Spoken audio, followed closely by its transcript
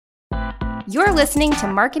You're listening to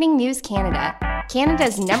Marketing News Canada,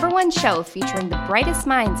 Canada's #1 show featuring the brightest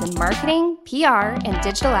minds in marketing, PR, and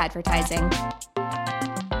digital advertising.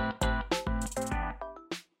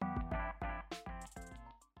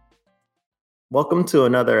 Welcome to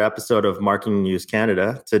another episode of Marketing News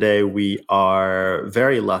Canada. Today we are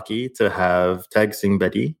very lucky to have Teg Singh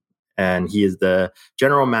Bedi, and he is the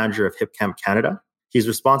General Manager of HipCamp Canada. He's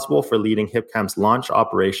responsible for leading HipCamp's launch,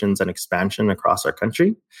 operations, and expansion across our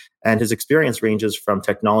country. And his experience ranges from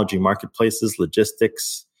technology marketplaces,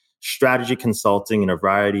 logistics, strategy consulting in a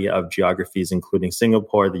variety of geographies, including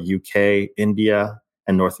Singapore, the UK, India,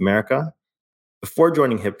 and North America. Before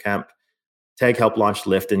joining HipCamp, Teg helped launch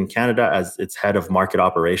Lyft in Canada as its head of market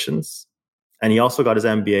operations. And he also got his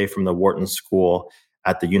MBA from the Wharton School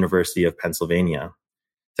at the University of Pennsylvania.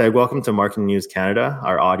 Teg, welcome to Marketing News Canada.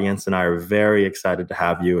 Our audience and I are very excited to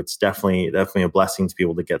have you. It's definitely a blessing to be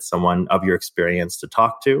able to get someone of your experience to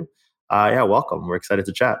talk to. Welcome. We're excited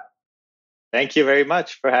to chat. Thank you very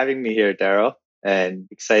much for having me here, Daryl, and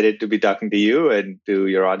excited to be talking to you and to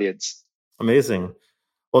your audience. Amazing.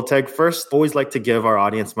 Well, Teg, first, always like to give our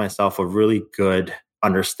audience, myself, a really good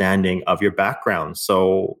understanding of your background.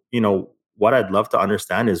 So, what I'd love to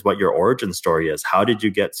understand is what your origin story is. How did you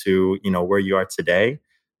get to, where you are today?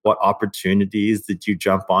 What opportunities did you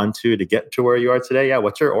jump onto to get to where you are today? Yeah,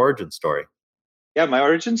 what's your origin story? Yeah, my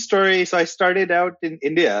origin story. So I started out in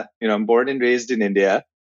India. I'm born and raised in India.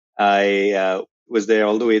 I was there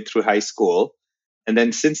all the way through high school. And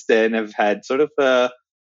then since then, I've had sort of a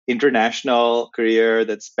international career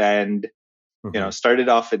that spanned, started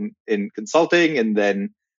off in consulting and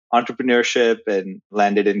then entrepreneurship and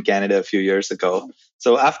landed in Canada a few years ago.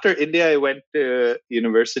 So after India, I went to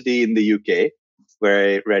university in the UK,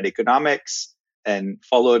 where I read economics and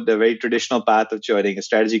followed the very traditional path of joining a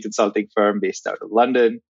strategy consulting firm based out of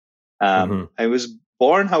London. I was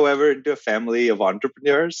born, however, into a family of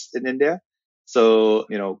entrepreneurs in India. So,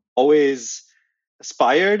 always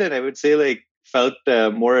aspired, and I would say felt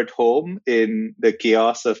more at home in the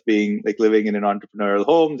chaos of being living in an entrepreneurial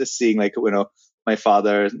home, just seeing my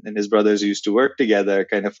father and his brothers used to work together,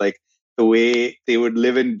 kind of the way they would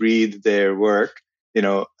live and breathe their work,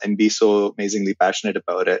 and be so amazingly passionate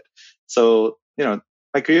about it. So,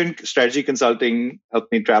 my career in strategy consulting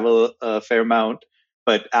helped me travel a fair amount.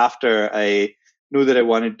 But after I knew that I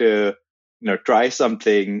wanted to, try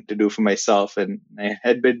something to do for myself, and I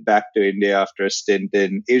had been back to India after a stint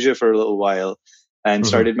in Asia for a little while and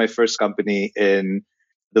started my first company in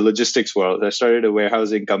the logistics world. I started a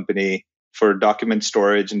warehousing company for document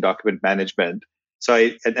storage and document management. So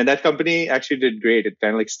and that company actually did great. It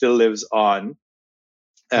kind of still lives on.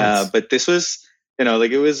 Nice. But this was,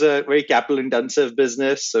 it was a very capital intensive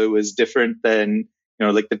business. So it was different than,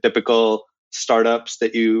 the typical startups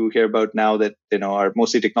that you hear about now that, are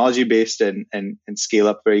mostly technology based and scale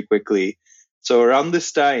up very quickly. So around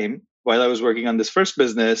this time, while I was working on this first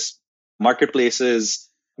business, marketplaces,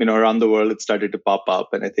 around the world, it started to pop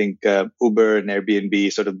up. And I think Uber and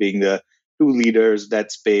Airbnb sort of being the two leaders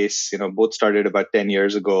that space, both started about 10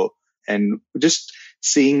 years ago. And just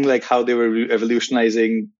seeing how they were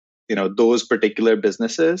revolutionizing, those particular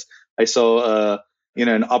businesses, I saw,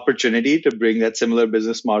 an opportunity to bring that similar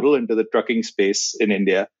business model into the trucking space in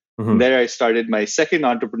India. And there I started my second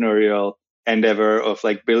entrepreneurial endeavor of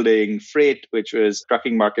building Freight, which was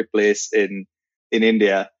trucking marketplace in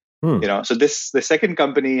India. So the second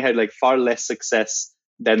company had far less success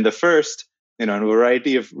than the first, a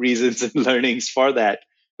variety of reasons and learnings for that.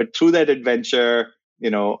 But through that adventure,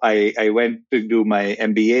 I went to do my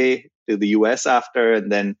MBA to the US after, and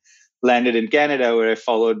then landed in Canada, where I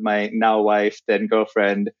followed my now wife, then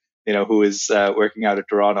girlfriend, who is working out of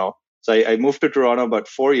Toronto. So I moved to Toronto about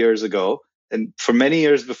 4 years ago. And for many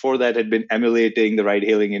years before that, had been emulating the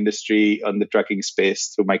ride-hailing industry on the trucking space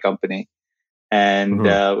through my company. And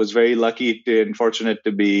was very lucky and fortunate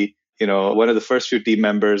to be, one of the first few team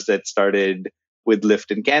members that started with Lyft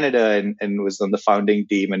in Canada and was on the founding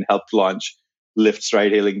team and helped launch Lyft's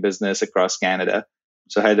ride-hailing business across Canada.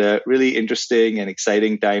 So I had a really interesting and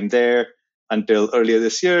exciting time there until earlier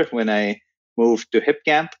this year when I moved to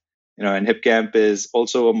HipCamp. And HipCamp is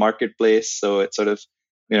also a marketplace. So it sort of,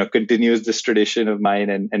 continues this tradition of mine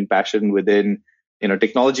and passion within,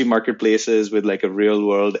 technology marketplaces with a real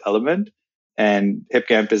world element. And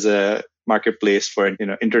HipCamp is a marketplace for,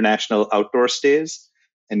 international outdoor stays.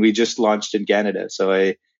 And we just launched in Canada. So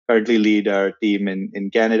I currently lead our team in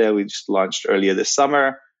Canada. We just launched earlier this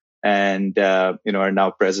summer. And are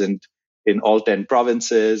now present in all 10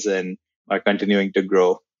 provinces and are continuing to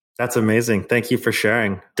grow. That's amazing. Thank you for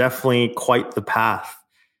sharing. Definitely quite the path.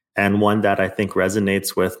 and one that I think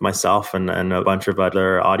resonates with myself and a bunch of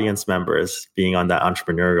other audience members being on that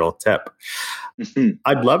entrepreneurial tip. Mm-hmm.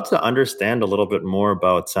 I'd love to understand a little bit more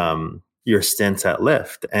about your stint at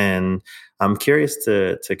Lyft, and I'm curious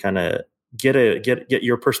to kind of get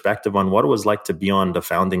your perspective on what it was like to be on the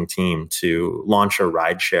founding team to launch a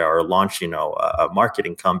rideshare or launch a market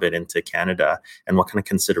incumbent into Canada, and what kind of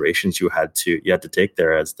considerations you had to take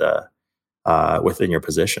there as the within your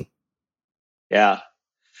position. Yeah.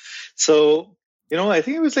 So, I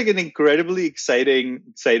think it was like an incredibly exciting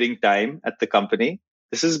time at the company.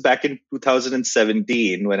 This is back in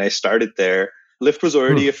 2017 when I started there. Lyft was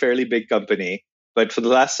already a fairly big company, but for the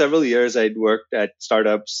last several years, I'd worked at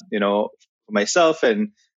startups, for myself, and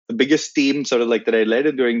the biggest team sort of like that I led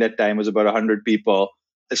during that time was about 100 people.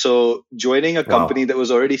 So joining a company that was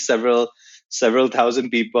already several thousand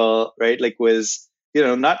people, right, like was,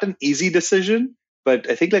 not an easy decision. But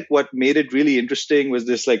I think like what made it really interesting was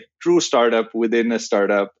this like true startup within a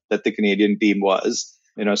startup that the Canadian team was.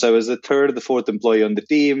 So I was the third or the fourth employee on the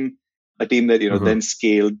team, a team that, then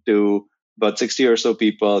scaled to about 60 or so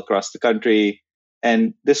people across the country.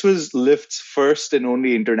 And this was Lyft's first and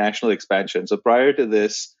only international expansion. So prior to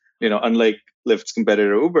this, unlike Lyft's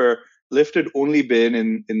competitor Uber, Lyft had only been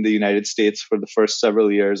in the United States for the first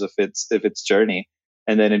several years of its journey.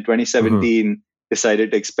 And then in 2017,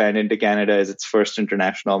 decided to expand into Canada as its first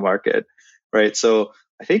international market, right? So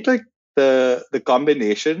I think like the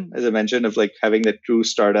combination, as I mentioned, of like having that true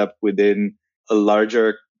startup within a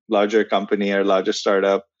larger company or larger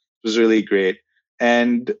startup was really great.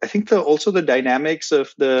 And I think also the dynamics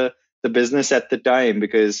of the business at the time,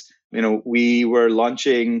 because we were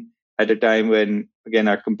launching at a time when, again,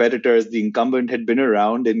 our competitors, the incumbent, had been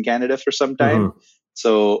around in Canada for some time.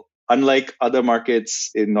 So unlike other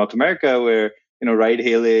markets in North America where ride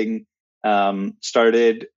hailing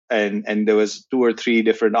started and there was 2 or 3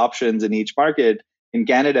 different options in each market. In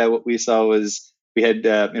Canada, what we saw was we had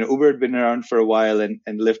Uber had been around for a while and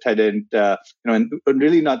Lyft hadn't and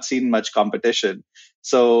really not seen much competition.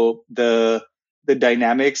 So the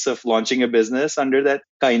dynamics of launching a business under that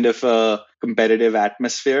kind of a competitive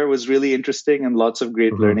atmosphere was really interesting, and lots of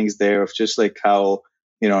great learnings there of just like how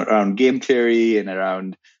around game theory and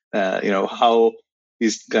around how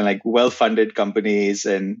these kind of like well-funded companies.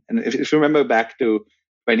 And if you remember back to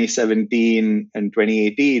 2017 and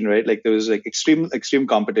 2018, right? Like there was like extreme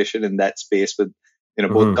competition in that space with,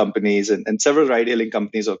 both companies and several ride-hailing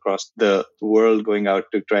companies across the world going out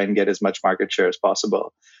to try and get as much market share as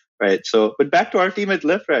possible, right? So, but back to our team at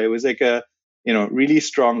Lyft, right? It was like a, really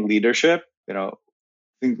strong leadership. I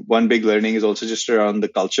think one big learning is also just around the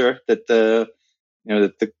culture that that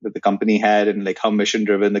the company had, and like how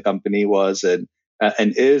mission-driven the company was and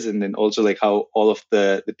is, and then also like how all of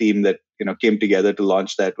the team that came together to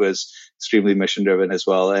launch that was extremely mission driven as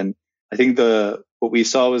well. And I think what we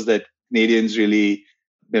saw was that Canadians really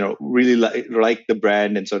like the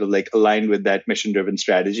brand and sort of like aligned with that mission driven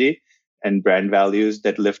strategy and brand values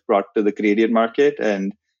that Lyft brought to the Canadian market.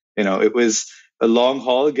 And it was a long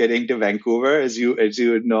haul getting to Vancouver, as you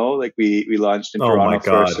would know. Like we launched in Toronto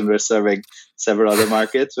first, and we're serving several other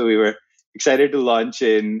markets. So we were excited to launch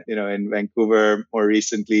in Vancouver more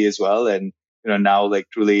recently as well, and now like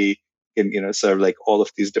truly can serve like all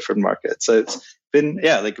of these different markets. So it's been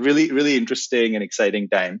like really really interesting and exciting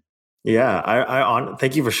time. Yeah, I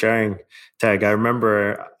thank you for sharing, Teg. I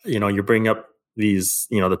remember you bring up these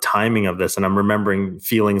the timing of this, and I'm remembering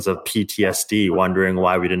feelings of PTSD, wondering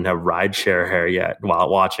why we didn't have rideshare here yet, while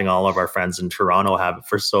watching all of our friends in Toronto have it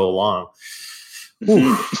for so long.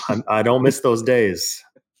 I don't miss those days.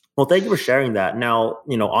 Well, thank you for sharing that. Now,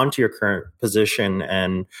 onto your current position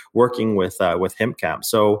and working with HipCamp.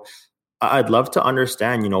 So I'd love to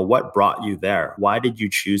understand, what brought you there? Why did you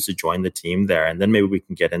choose to join the team there? And then maybe we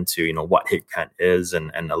can get into, what HipCamp is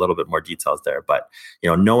and a little bit more details there. But,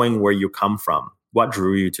 knowing where you come from, what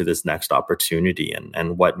drew you to this next opportunity,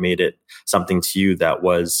 and what made it something to you that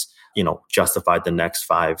was, justified the next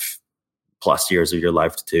 5+ years of your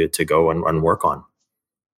life to go and work on?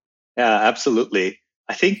 Yeah, absolutely.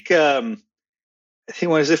 I think when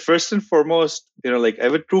I say first and foremost, like I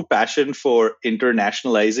have a true passion for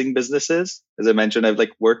internationalizing businesses. As I mentioned, I've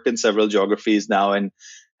like worked in several geographies now, and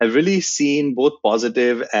I've really seen both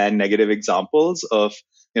positive and negative examples of,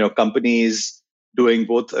 companies doing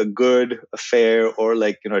both a good, a fair, or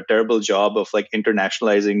like, a terrible job of like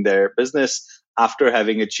internationalizing their business after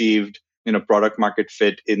having achieved, product market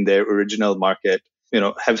fit in their original market.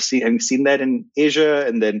 I've seen that in Asia,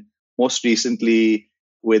 and then most recently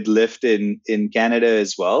with Lyft in Canada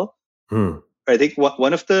as well. I think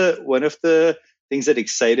one of the things that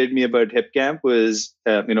excited me about HipCamp was,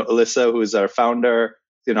 Alyssa, who is our founder,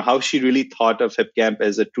 how she really thought of HipCamp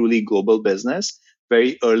as a truly global business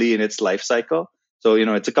very early in its life cycle. So,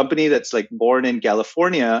 it's a company that's like born in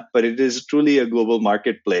California, but it is truly a global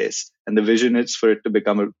marketplace. And the vision is for it to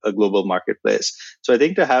become a global marketplace. So I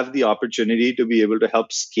think to have the opportunity to be able to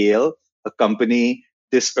help scale a company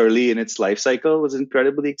this early in its life cycle was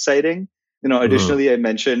incredibly exciting. Additionally, I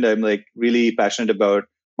mentioned I'm like really passionate about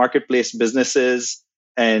marketplace businesses.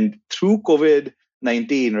 And through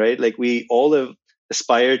COVID-19, right, like we all have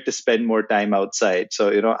aspired to spend more time outside.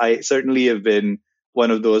 So, I certainly have been one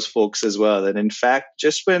of those folks as well. And in fact,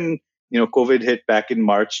 just when, COVID hit back in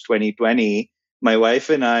March 2020, my wife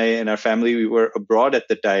and I and our family, we were abroad at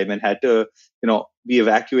the time and had to, be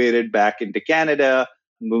evacuated back into Canada.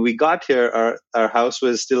 When we got here, our house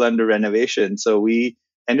was still under renovation. So we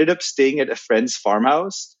ended up staying at a friend's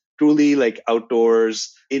farmhouse, truly like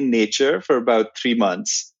outdoors in nature for about 3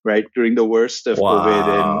 months, right? During the worst of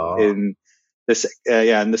COVID in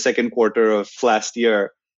the second quarter of last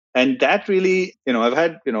year. And that really,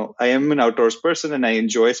 I am an outdoors person and I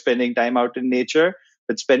enjoy spending time out in nature,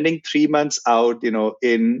 but spending 3 months out,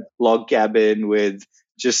 in log cabin with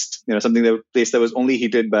just, place that was only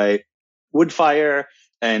heated by wood fire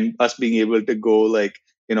and us being able to go like,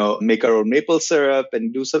 make our own maple syrup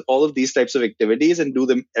and do all of these types of activities and do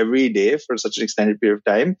them every day for such an extended period of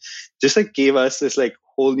time, just like gave us this like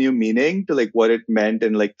whole new meaning to like what it meant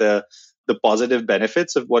and like the positive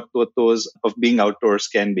benefits of what those of being outdoors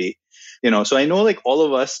can be. So I know like all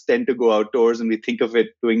of us tend to go outdoors and we think of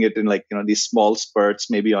it doing it in like, these small spurts,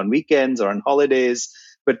 maybe on weekends or on holidays.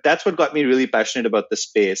 But that's what got me really passionate about the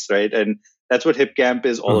space, right? And that's what HipCamp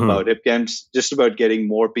is all about. HipCamp's just about getting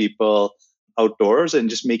more people outdoors and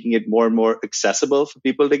just making it more and more accessible for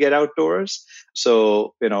people to get outdoors.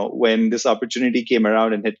 So, when this opportunity came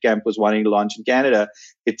around and HipCamp was wanting to launch in Canada,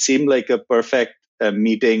 it seemed like a perfect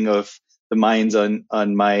meeting of the minds on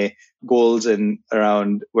my goals and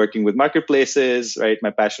around working with marketplaces, right?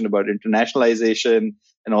 My passion about internationalization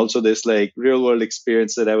and also this like real world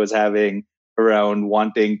experience that I was having around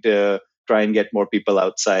wanting to try and get more people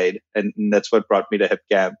outside. And that's what brought me to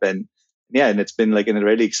HipCamp. And it's been like a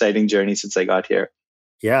really exciting journey since I got here.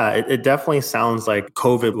 Yeah, it definitely sounds like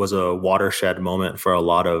COVID was a watershed moment for a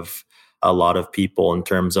lot of people in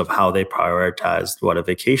terms of how they prioritized what a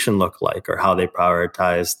vacation looked like or how they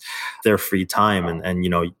prioritized their free time. And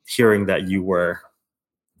hearing that you were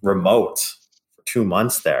remote for 2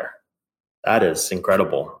 months there, that is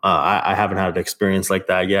incredible. I haven't had an experience like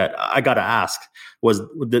that yet. I got to ask, was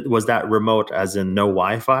that remote as in no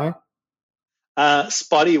Wi-Fi?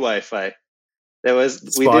 Spotty Wi-Fi. We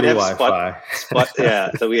did have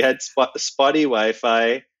Wi-Fi. So we had spotty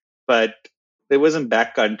Wi-Fi, but it wasn't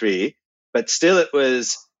backcountry. But still, it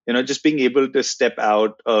was, just being able to step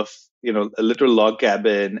out of, a little log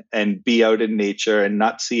cabin and be out in nature and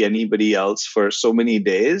not see anybody else for so many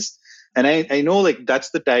days. And I know like that's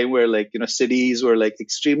the time where like, cities were like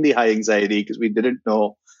extremely high anxiety because we didn't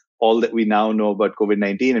know all that we now know about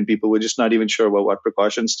COVID-19 and people were just not even sure about what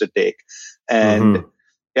precautions to take. And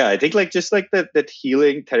I think like just like that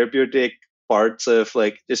healing therapeutic parts of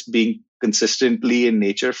like just being consistently in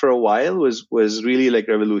nature for a while was really like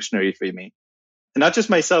revolutionary for me. And not just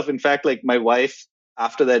myself. In fact, like my wife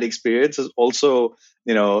after that experience is also,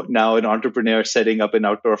 now an entrepreneur setting up an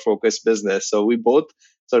outdoor focused business. So we both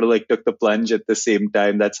sort of like took the plunge at the same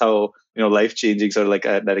time. That's how, life changing sort of like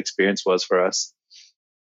that experience was for us.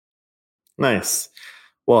 Nice.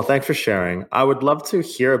 Well, thanks for sharing. I would love to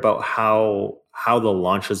hear about how the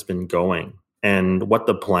launch has been going and what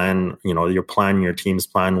the plan, your team's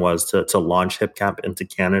plan was to launch HipCamp into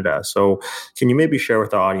Canada. So can you maybe share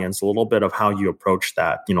with our audience a little bit of how you approach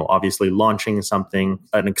that? Obviously launching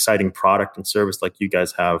an exciting product and service like you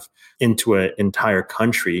guys have into an entire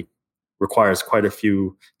country requires quite a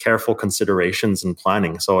few careful considerations and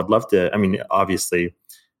planning. So I'd love to, obviously,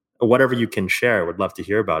 whatever you can share, would love to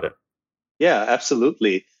hear about it. Yeah,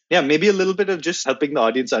 absolutely. Yeah, maybe a little bit of just helping the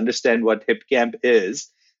audience understand what HipCamp is,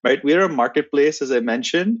 right? We're a marketplace, as I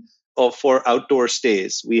mentioned, for outdoor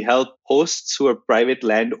stays. We help hosts who are private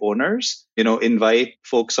land owners, invite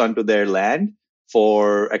folks onto their land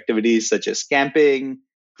for activities such as camping,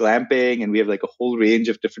 glamping, and we have like a whole range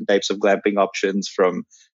of different types of glamping options from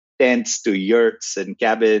tents to yurts and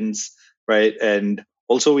cabins, right? And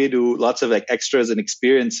also we do lots of like extras and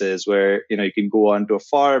experiences where, you can go onto a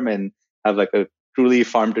farm and have like a truly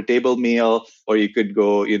farm to table meal, or you could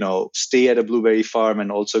go, stay at a blueberry farm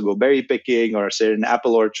and also go berry picking, or sit in an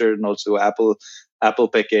apple orchard and also apple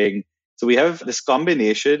picking. So we have this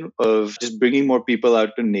combination of just bringing more people out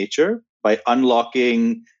to nature by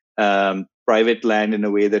unlocking private land in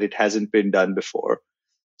a way that it hasn't been done before.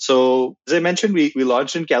 So as I mentioned, we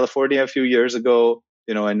launched in California a few years ago,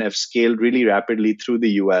 and have scaled really rapidly through the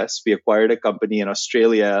US. We acquired a company in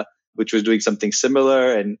Australia, which was doing something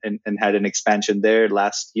similar and had an expansion there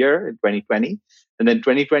last year in 2020. And then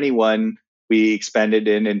 2021, we expanded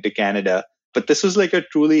into Canada. But this was like a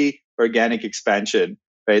truly organic expansion,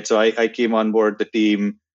 right? So I came on board the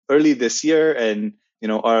team early this year, and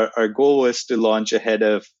our goal was to launch ahead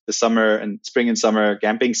of the spring and summer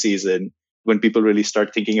camping season, when people really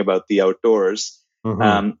start thinking about the outdoors.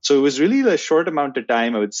 Mm-hmm. So it was really a short amount of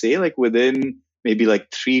time, I would say, like within maybe like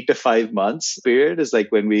 3 to 5 months period is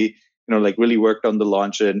like when we, really worked on the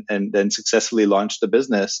launch and then successfully launched the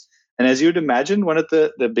business. And as you'd imagine, one of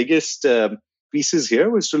the biggest pieces here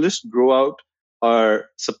was to just grow out our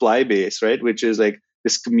supply base, right? Which is like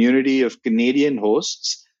this community of Canadian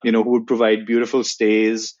hosts, who would provide beautiful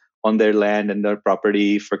stays on their land and their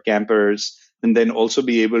property for campers, and then also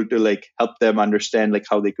be able to like help them understand like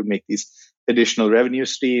how they could make these additional revenue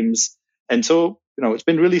streams. And so, it's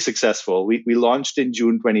been really successful. We launched in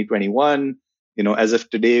June 2021. As of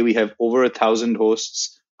today, we have over 1,000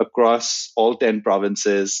 hosts across all 10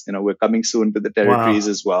 provinces. We're coming soon to the territories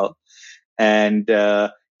as well. And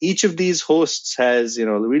each of these hosts has,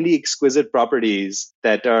 really exquisite properties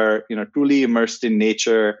that are, truly immersed in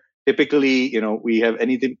nature. Typically, we have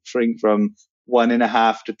anything from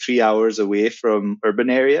 1.5 to 3 hours away from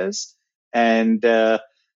urban areas. And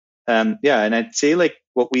and I'd say like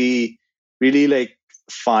what we really like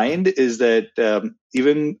find is that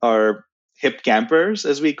even our hip campers,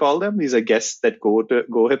 as we call them, these are guests that go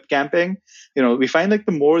hip camping. We find like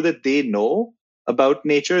the more that they know about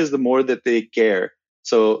nature is the more that they care.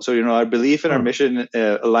 So our belief and our mission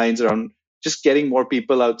aligns around just getting more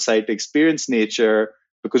people outside to experience nature,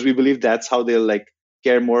 because we believe that's how they'll like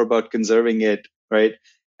care more about conserving it, right?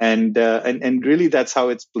 And really that's how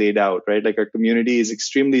it's played out, right? Like our community is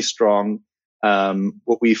extremely strong.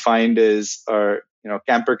 What we find is our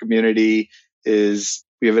camper community is,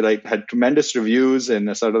 we have like had tremendous reviews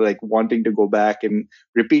and sort of like wanting to go back and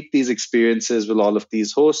repeat these experiences with all of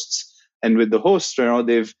these hosts. And with the hosts,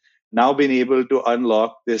 they've now been able to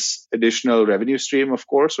unlock this additional revenue stream, of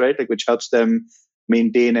course, right? Like which helps them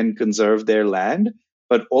maintain and conserve their land.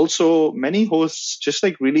 But also many hosts just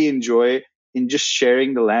like really enjoy in just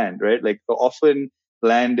sharing the land, right? Like often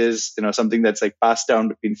land is, something that's like passed down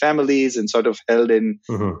between families and sort of held in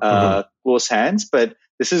close hands. But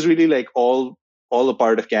this is really like all a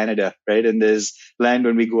part of Canada, right? And there's land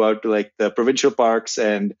when we go out to like the provincial parks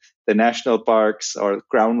and the national parks or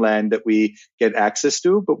crown land that we get access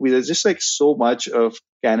to. But there's just like so much of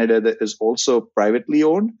Canada that is also privately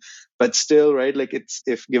owned. But still, right, like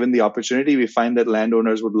if given the opportunity, we find that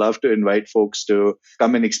landowners would love to invite folks to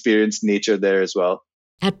come and experience nature there as well.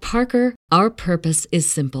 At Parker, our purpose is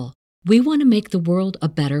simple. We want to make the world a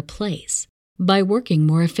better place by working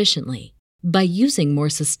more efficiently, by using more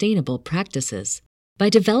sustainable practices, by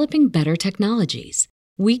developing better technologies.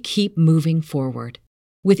 We keep moving forward.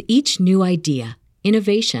 With each new idea,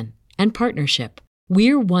 innovation, and partnership,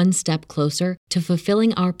 we're one step closer to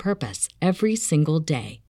fulfilling our purpose every single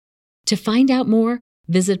day. To find out more,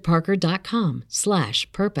 visit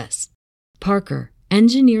parker.com/purpose. Parker,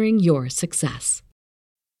 engineering your success.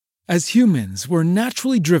 As humans, we're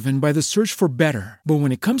naturally driven by the search for better. But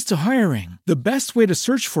when it comes to hiring, the best way to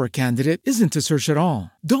search for a candidate isn't to search at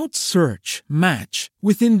all. Don't search, match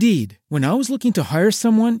with Indeed. When I was looking to hire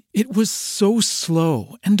someone, it was so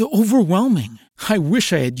slow and overwhelming. I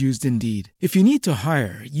wish I had used Indeed. If you need to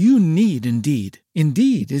hire, you need Indeed.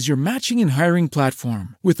 Indeed is your matching and hiring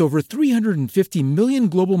platform with over 350 million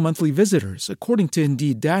global monthly visitors, according to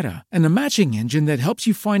Indeed data, and a matching engine that helps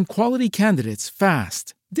you find quality candidates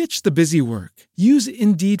fast. Ditch the busy work. Use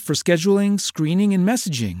Indeed for scheduling, screening, and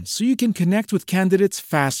messaging so you can connect with candidates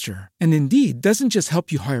faster. And Indeed doesn't just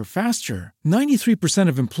help you hire faster. 93%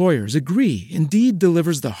 of employers agree Indeed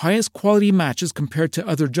delivers the highest quality matches compared to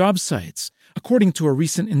other job sites, according to a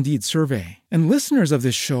recent Indeed survey. And listeners of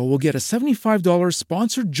this show will get a $75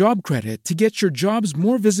 sponsored job credit to get your jobs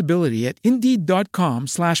more visibility at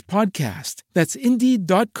Indeed.com/podcast. That's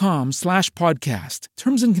Indeed.com/podcast.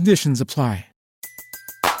 Terms and conditions apply.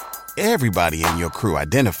 Everybody in your crew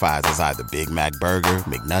identifies as either Big Mac Burger,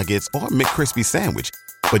 McNuggets, or McCrispy Sandwich.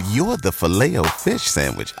 But you're the Filet-O-Fish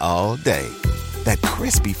Sandwich all day. That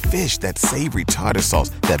crispy fish, that savory tartar sauce,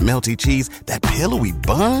 that melty cheese, that pillowy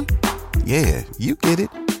bun. Yeah, you get it.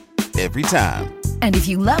 Every time. And if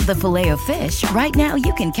you love the Filet-O-Fish, right now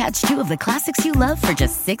you can catch two of the classics you love for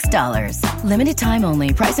just $6. Limited time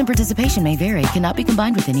only. Price and participation may vary. Cannot be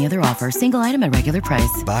combined with any other offer. Single item at regular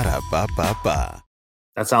price. Ba-da-ba-ba-ba.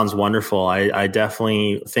 That sounds wonderful. I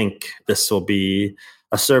definitely think this will be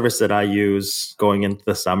a service that I use going into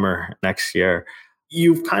the summer next year.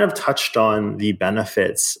 You've kind of touched on the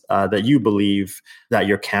benefits that you believe that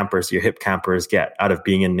your campers, your hip campers get out of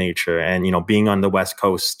being in nature. And, being on the West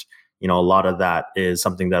Coast, a lot of that is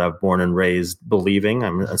something that I've born and raised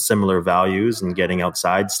believing. Similar values and getting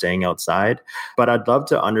outside, staying outside. But I'd love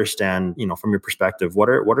to understand, from your perspective, what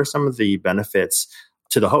are some of the benefits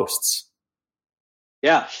to the hosts?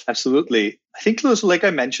 Yeah, absolutely. I think, like I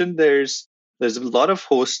mentioned, there's a lot of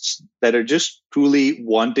hosts that are just truly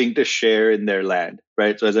wanting to share in their land,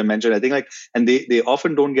 right? So as I mentioned, I think and they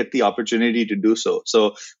often don't get the opportunity to do so.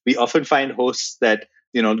 So we often find hosts that,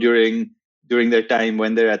 during their time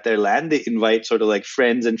when they're at their land, they invite sort of like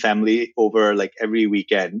friends and family over like every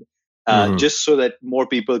weekend, just so that more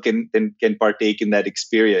people can partake in that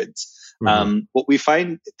experience. What we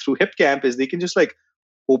find through HipCamp is they can just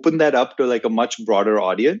open that up to like a much broader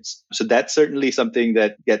audience. So that's certainly something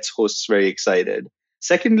that gets hosts very excited.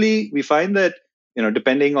 Secondly, we find that,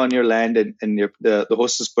 depending on your land and the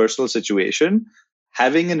host's personal situation,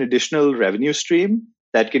 having an additional revenue stream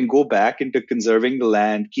that can go back into conserving the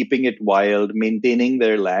land, keeping it wild, maintaining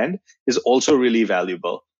their land is also really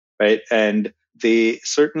valuable, right? And they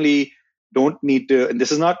certainly don't need to, and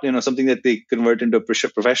this is not, something that they convert into a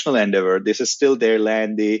professional endeavor. This is still their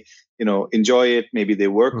land. They, enjoy it. Maybe they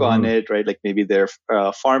work on it, right? Like maybe they're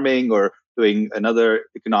farming or doing another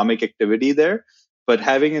economic activity there. But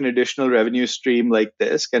having an additional revenue stream like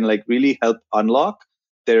this can really help unlock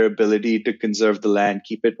their ability to conserve the land,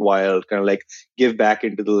 keep it wild, kind of give back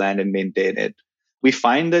into the land and maintain it. We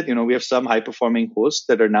find that, we have some high performing hosts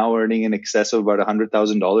that are now earning in excess of about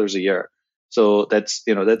 $100,000 a year. So that's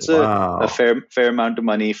wow. a fair amount of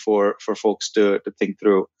money for folks to think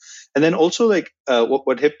through. And then also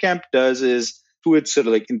what HipCamp does is through its sort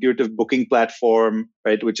of intuitive booking platform,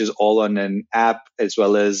 right, which is all on an app as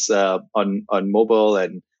well as on mobile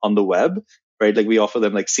and on the web, right? We offer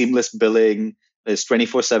them seamless billing. There's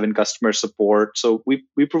 24/7 customer support. So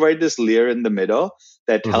we provide this layer in the middle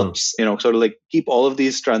that helps, sort of keep all of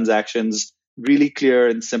these transactions really clear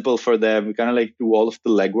and simple for them. We kind of do all of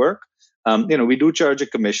the legwork. We do charge a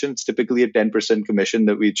commission. It's typically a 10% commission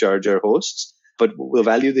that we charge our hosts, but the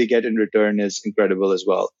value they get in return is incredible as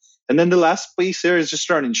well. And then the last piece here is just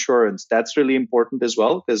around insurance. That's really important as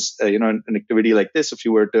well, because an activity like this, if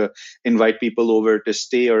you were to invite people over to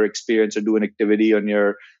stay or experience or do an activity on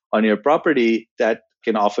your property, that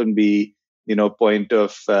can often be point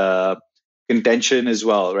of contention as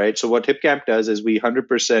well, right? So what HipCamp does is we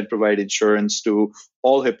 100% provide insurance to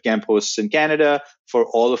all HipCamp hosts in Canada for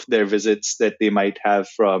all of their visits that they might have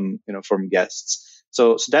from guests.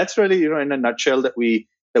 So that's really, in a nutshell that we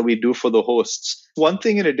do for the hosts. One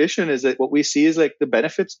thing in addition is that what we see is the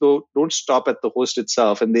benefits don't stop at the host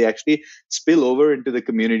itself, and they actually spill over into the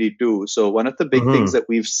community too. So one of the big things that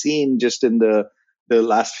we've seen just in the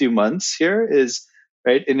last few months here is,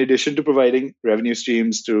 right, in addition to providing revenue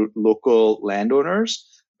streams to local landowners,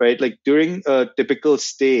 right, during a typical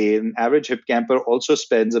stay, an average HipCamper also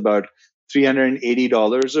spends about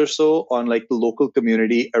 $380 or so on the local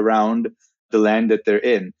community around the land that they're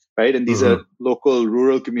in, right? And these are local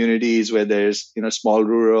rural communities where there's, small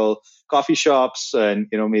rural coffee shops and,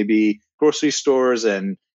 maybe grocery stores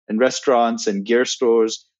and restaurants and gear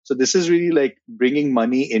stores. So this is really bringing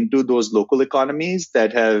money into those local economies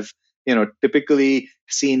that have, typically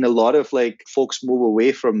seen a lot of folks move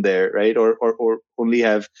away from there, right? Or only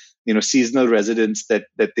have, seasonal residents that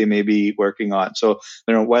they may be working on. So,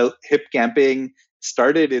 while hip camping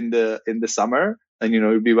started in the summer, and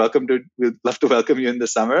we'd love to welcome you in the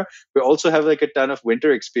summer, we also have a ton of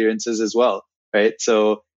winter experiences as well, right?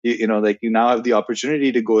 So you now have the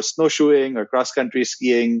opportunity to go snowshoeing or cross country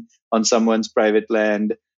skiing on someone's private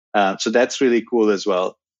land. So that's really cool as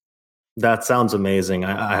well. That sounds amazing.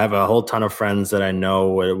 I have a whole ton of friends that I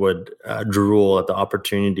know would drool at the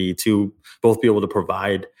opportunity to both be able to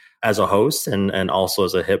provide as a host and also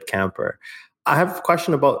as a hip camper. I have a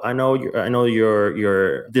question about. I know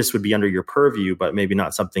your this would be under your purview, but maybe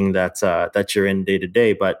not something that you're in day to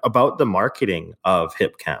day. But about the marketing of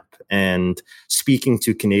HipCamp and speaking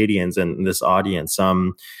to Canadians and this audience,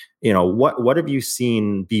 what have you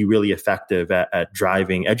seen be really effective at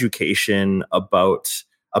driving education about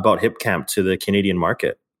HipCamp to the Canadian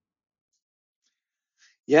market?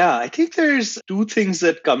 Yeah, I think there's two things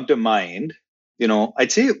that come to mind.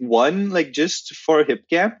 I'd say one, just for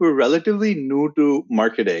HipCamp, we're relatively new to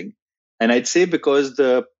marketing. And I'd say because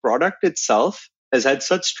the product itself has had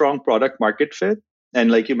such strong product market fit. And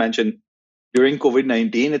like you mentioned, during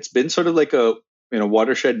COVID-19, it's been sort of a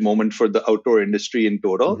watershed moment for the outdoor industry in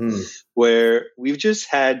total, where we've just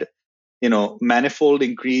had manifold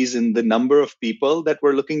increase in the number of people that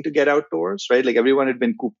were looking to get outdoors, right? Like everyone had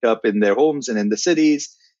been cooped up in their homes and in the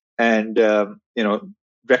cities. And,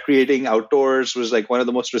 recreating outdoors was like one of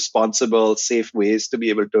the most responsible, safe ways to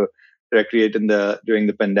be able to recreate during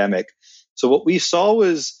the pandemic. So what we saw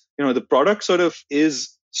was, the product sort of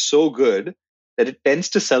is so good that it tends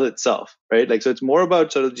to sell itself, right? Like, so it's more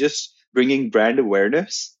about sort of just bringing brand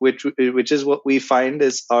awareness, which is what we find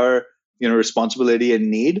is our, responsibility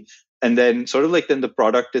and need. And then sort of like then the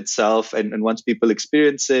product itself, and once people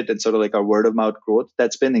experience it and sort of like our word of mouth growth,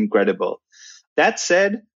 that's been incredible. That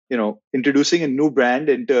said, introducing a new brand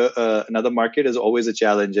into another market is always a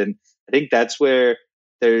challenge. And I think that's where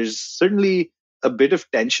there's certainly a bit of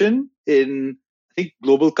tension in, I think,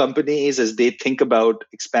 global companies as they think about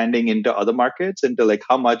expanding into other markets, into like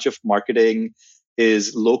how much of marketing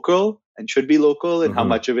is local and should be local and how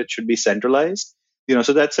much of it should be centralized.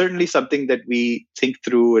 So that's certainly something that we think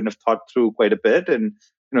through and have thought through quite a bit, and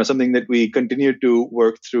something that we continue to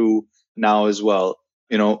work through now as well.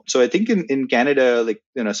 So I think in Canada, like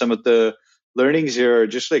some of the learnings here are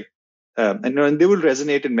just like, and they will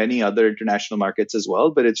resonate in many other international markets as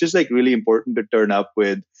well. But it's just like really important to turn up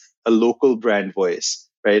with a local brand voice,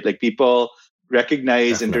 right? Like people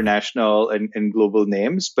recognize international and global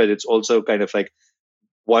names, but it's also kind of like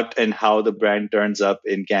what and how the brand turns up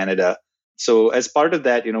in Canada. So as part of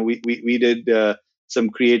that, we did some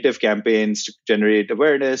creative campaigns to generate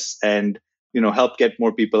awareness and, help get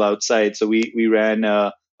more people outside. So we ran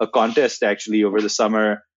a contest actually over the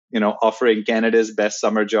summer, offering Canada's best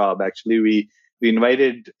summer job. Actually, we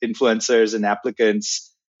invited influencers and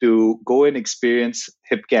applicants to go and experience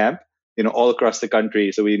HipCamp, all across the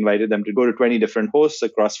country. So we invited them to go to 20 different hosts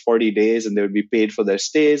across 40 days, and they would be paid for their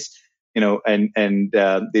stays. And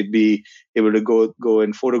they'd be able to go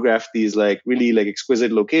and photograph these like really like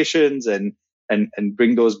exquisite locations and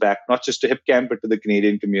bring those back, not just to HipCamp, but to the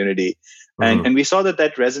Canadian community. And we saw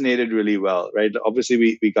that resonated really well, right?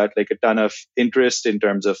 Obviously, we got like a ton of interest in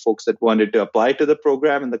terms of folks that wanted to apply to the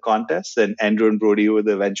program and the contest. And Andrew and Brody were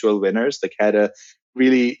the eventual winners, like had a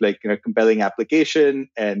really like compelling application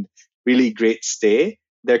and really great stay.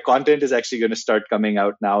 Their content is actually going to start coming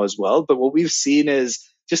out now as well. But what we've seen is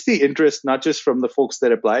just the interest, not just from the folks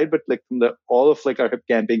that applied, but like from all of like our hip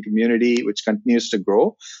camping community, which continues to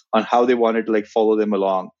grow, on how they wanted to like follow them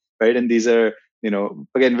along, right? And these are,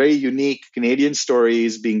 again, very unique Canadian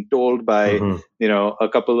stories being told by, a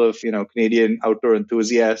couple of, Canadian outdoor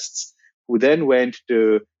enthusiasts who then went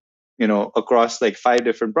to, across like 5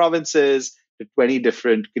 different provinces, to 20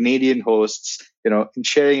 different Canadian hosts, and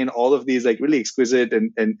sharing in all of these like really exquisite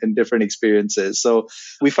and different experiences. So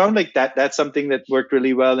we found like that's something that worked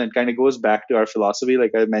really well, and kind of goes back to our philosophy,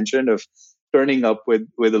 like I mentioned, of turning up with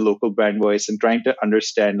a local brand voice and trying to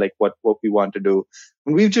understand like what we want to do.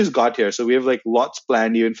 And we've just got here, so we have like lots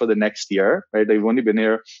planned even for the next year, right? Like, we've only been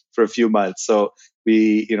here for a few months, so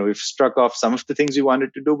we've struck off some of the things we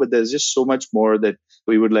wanted to do, but there's just so much more that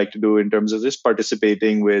we would like to do in terms of just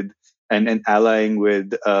participating with and allying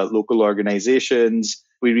with local organizations.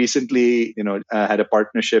 We recently, had a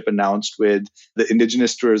partnership announced with the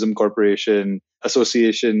Indigenous Tourism Corporation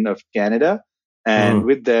Association of Canada. And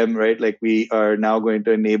with them, right, like we are now going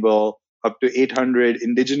to enable up to 800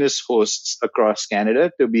 Indigenous hosts across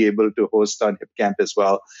Canada to be able to host on HipCamp as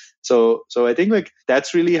well. So I think like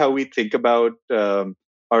that's really how we think about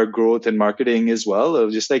our growth and marketing as well,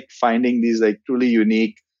 of just like finding these like truly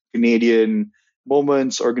unique Canadian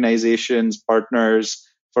moments, organizations, partners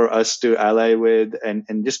for us to ally with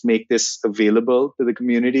and just make this available to the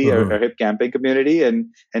community, our hip camping community. And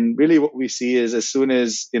really what we see is, as soon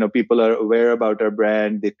as, people are aware about our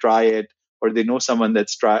brand, they try it, or they know someone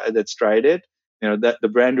that's tried it, that the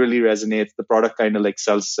brand really resonates. The product kind of like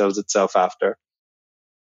sells itself after.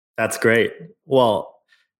 That's great. Well,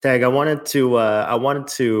 Teg, I wanted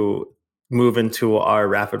to move into our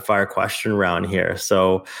rapid fire question round here.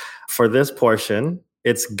 So for this portion,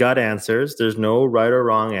 it's gut answers. There's no right or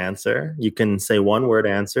wrong answer. You can say one word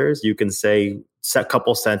answers. You can say a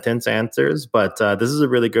couple sentence answers. But this is a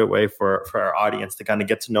really good way for our audience to kind of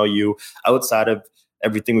get to know you outside of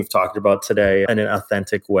everything we've talked about today in an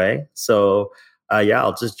authentic way. So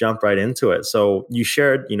I'll just jump right into it. So you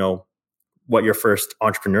shared, what your first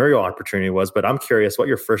entrepreneurial opportunity was, but I'm curious what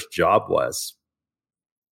your first job was.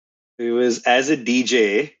 It was as a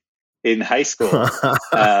DJ in high school.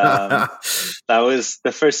 That was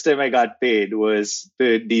the first time I got paid, was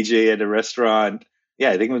to DJ at a restaurant. Yeah,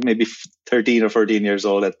 I think it was maybe 13 or 14 years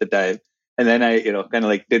old at the time. And then I, kind of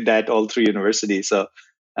like did that all through university. So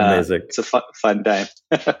amazing. It's a fun time.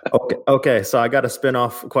 Okay. So I got a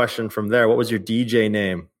spin-off question from there. What was your DJ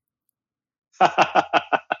name?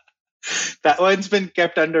 That one's been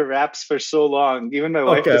kept under wraps for so long. Even my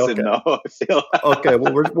wife doesn't know. I feel. Okay,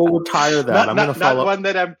 we'll retire that. I'm going to follow. Not one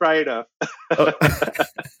that I'm proud of.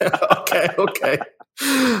 Okay.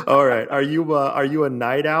 All right. Are you a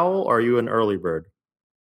night owl or are you an early bird?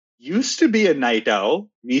 Used to be a night owl.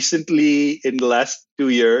 Recently, in the last 2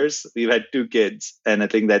 years, we've had 2 kids, and I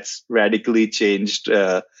think that's radically changed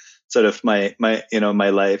sort of my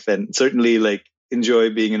life, and certainly like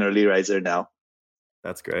enjoy being an early riser now.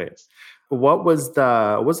 That's great. What was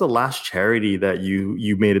the last charity that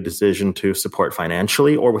you made a decision to support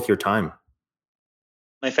financially or with your time?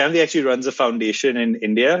 My family actually runs a foundation in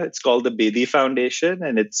India. It's called the Bedi Foundation,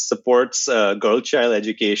 and it supports girl-child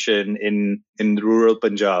education in rural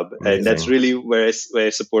Punjab. Amazing. And that's really where I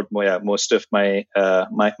support most of my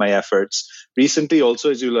efforts. Recently,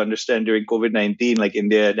 also, as you'll understand, during COVID-19, like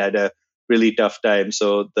India had a really tough time.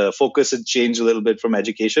 So the focus had changed a little bit from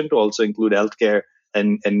education to also include healthcare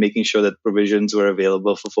and making sure that provisions were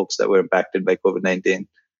available for folks that were impacted by COVID-19.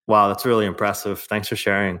 Wow, that's really impressive. Thanks for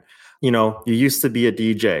sharing. You used to be a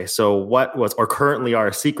DJ. So or currently are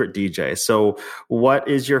a secret DJ. So what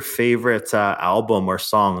is your favorite album or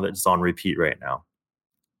song that's on repeat right now?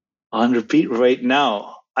 On repeat right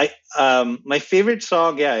now, my favorite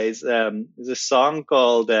song, is a song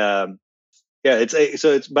called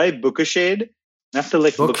it's by Bookashade. I have to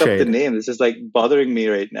look up the name. This is like bothering me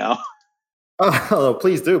right now. Oh,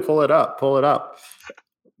 please do pull it up.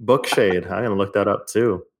 Bookshade. I'm gonna look that up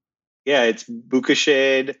too. Yeah, it's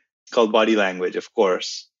Bookashade. Called Body Language, of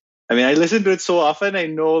course. I mean, I listen to it so often, I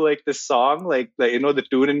know like the song, like the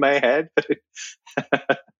tune in my head.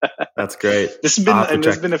 That's great. This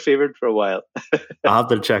has been a favorite for a while. I'll have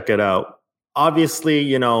to check it out.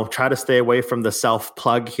 Obviously, try to stay away from the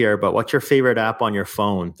self-plug here, but what's your favorite app on your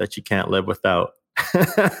phone that you can't live without?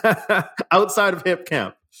 Outside of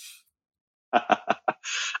HipCamp.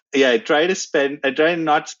 Yeah, I try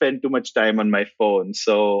not spend too much time on my phone.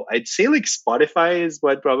 So I'd say like Spotify is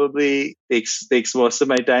what probably takes most of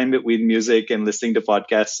my time between music and listening to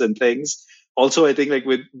podcasts and things. Also, I think like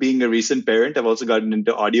with being a recent parent, I've also gotten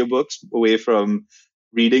into audiobooks away from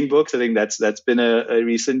reading books. I think that's been a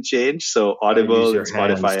recent change. So Audible and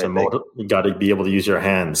Spotify. You got to be able to use your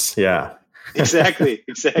hands. Yeah. Exactly.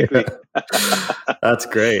 That's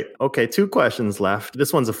great. Okay, 2 questions left.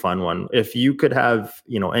 This one's a fun one. If you could have,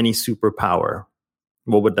 any superpower,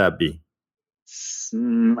 what would that be?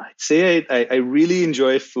 I'd say I really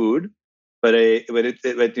enjoy food, but I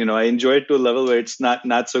enjoy it to a level where it's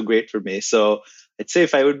not so great for me. So I'd say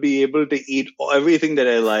if I would be able to eat everything that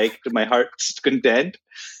I like to my heart's content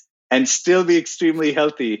and still be extremely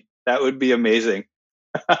healthy, that would be amazing.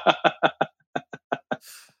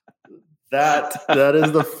 That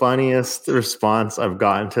is the funniest response I've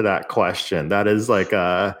gotten to that question. That is like,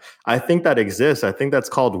 I think that exists. I think that's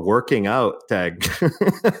called working out, Teg.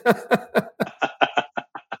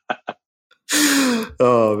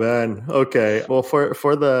 Oh man. Okay. Well,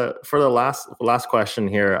 for the last question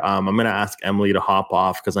here, I'm going to ask Emily to hop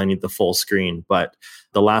off because I need the full screen. But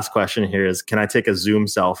the last question here is: can I take a Zoom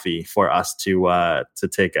selfie for us to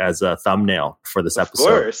take as a thumbnail for this episode?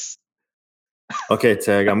 Of course. Okay,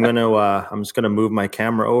 Teg, I'm just gonna move my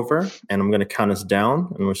camera over and I'm gonna count us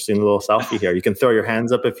down, and we're seeing a little selfie here. You can throw your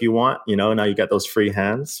hands up if you want, now you got those free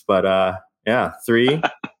hands. But 3,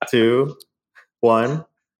 2, 1,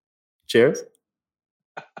 cheers.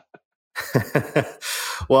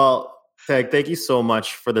 Well, Teg, thank you so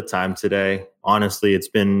much for the time today. Honestly, it's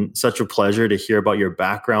been such a pleasure to hear about your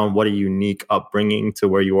background. What a unique upbringing to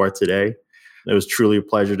where you are today. It was truly a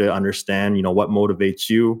pleasure to understand, what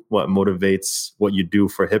motivates you, what motivates what you do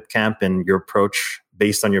for HipCamp, and your approach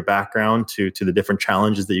based on your background to the different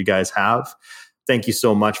challenges that you guys have. Thank you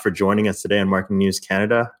so much for joining us today on Marketing News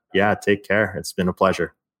Canada. Yeah, take care. It's been a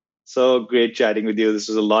pleasure. So great chatting with you. This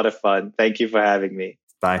was a lot of fun. Thank you for having me.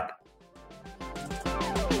 Bye.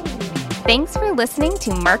 Thanks for listening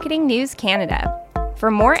to Marketing News Canada.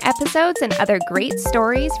 For more episodes and other great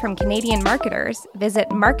stories from Canadian marketers, visit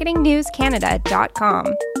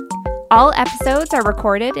marketingnewscanada.com. All episodes are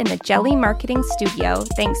recorded in the Jelly Marketing Studio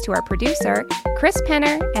thanks to our producer, Chris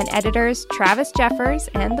Penner, and editors Travis Jeffers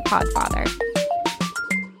and The Podfather.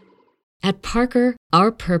 At Parker,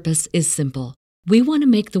 our purpose is simple. We want to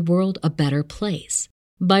make the world a better place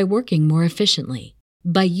by working more efficiently,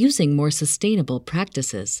 by using more sustainable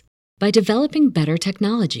practices, by developing better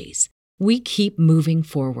technologies. We keep moving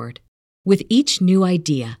forward. With each new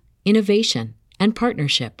idea, innovation, and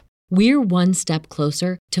partnership, we're one step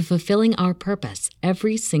closer to fulfilling our purpose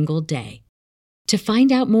every single day. To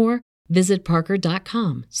find out more, visit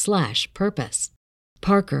parker.com/purpose.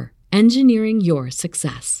 Parker, engineering your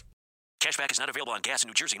success. Cashback is not available on gas in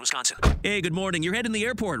New Jersey and Wisconsin. Hey, good morning. You're heading to the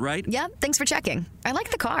airport, right? Yep, thanks for checking. I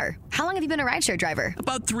like the car. How long have you been a rideshare driver?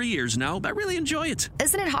 About 3 years now. I really enjoy it.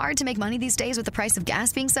 Isn't it hard to make money these days with the price of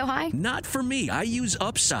gas being so high? Not for me. I use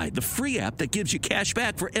Upside, the free app that gives you cash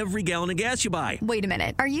back for every gallon of gas you buy. Wait a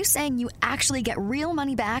minute. Are you saying you actually get real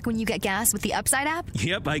money back when you get gas with the Upside app?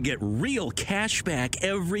 Yep, I get real cash back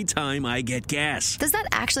every time I get gas. Does that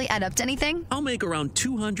actually add up to anything? I'll make around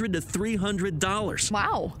 $200 to $300.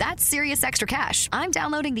 Wow, that's serious extra cash. I'm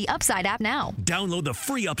downloading the Upside app now. Download the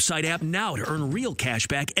free Upside app now to earn real cash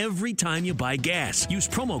back every time you buy gas. Use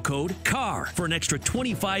promo code CAR for an extra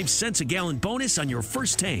 25 cents a gallon bonus on your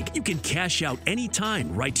first tank. You can cash out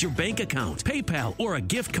anytime right to your bank account, PayPal, or a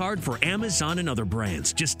gift card for Amazon and other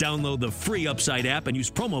brands. Just download the free Upside app and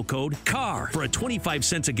use promo code CAR for a 25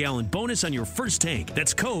 cents a gallon bonus on your first tank.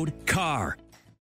 That's code CAR.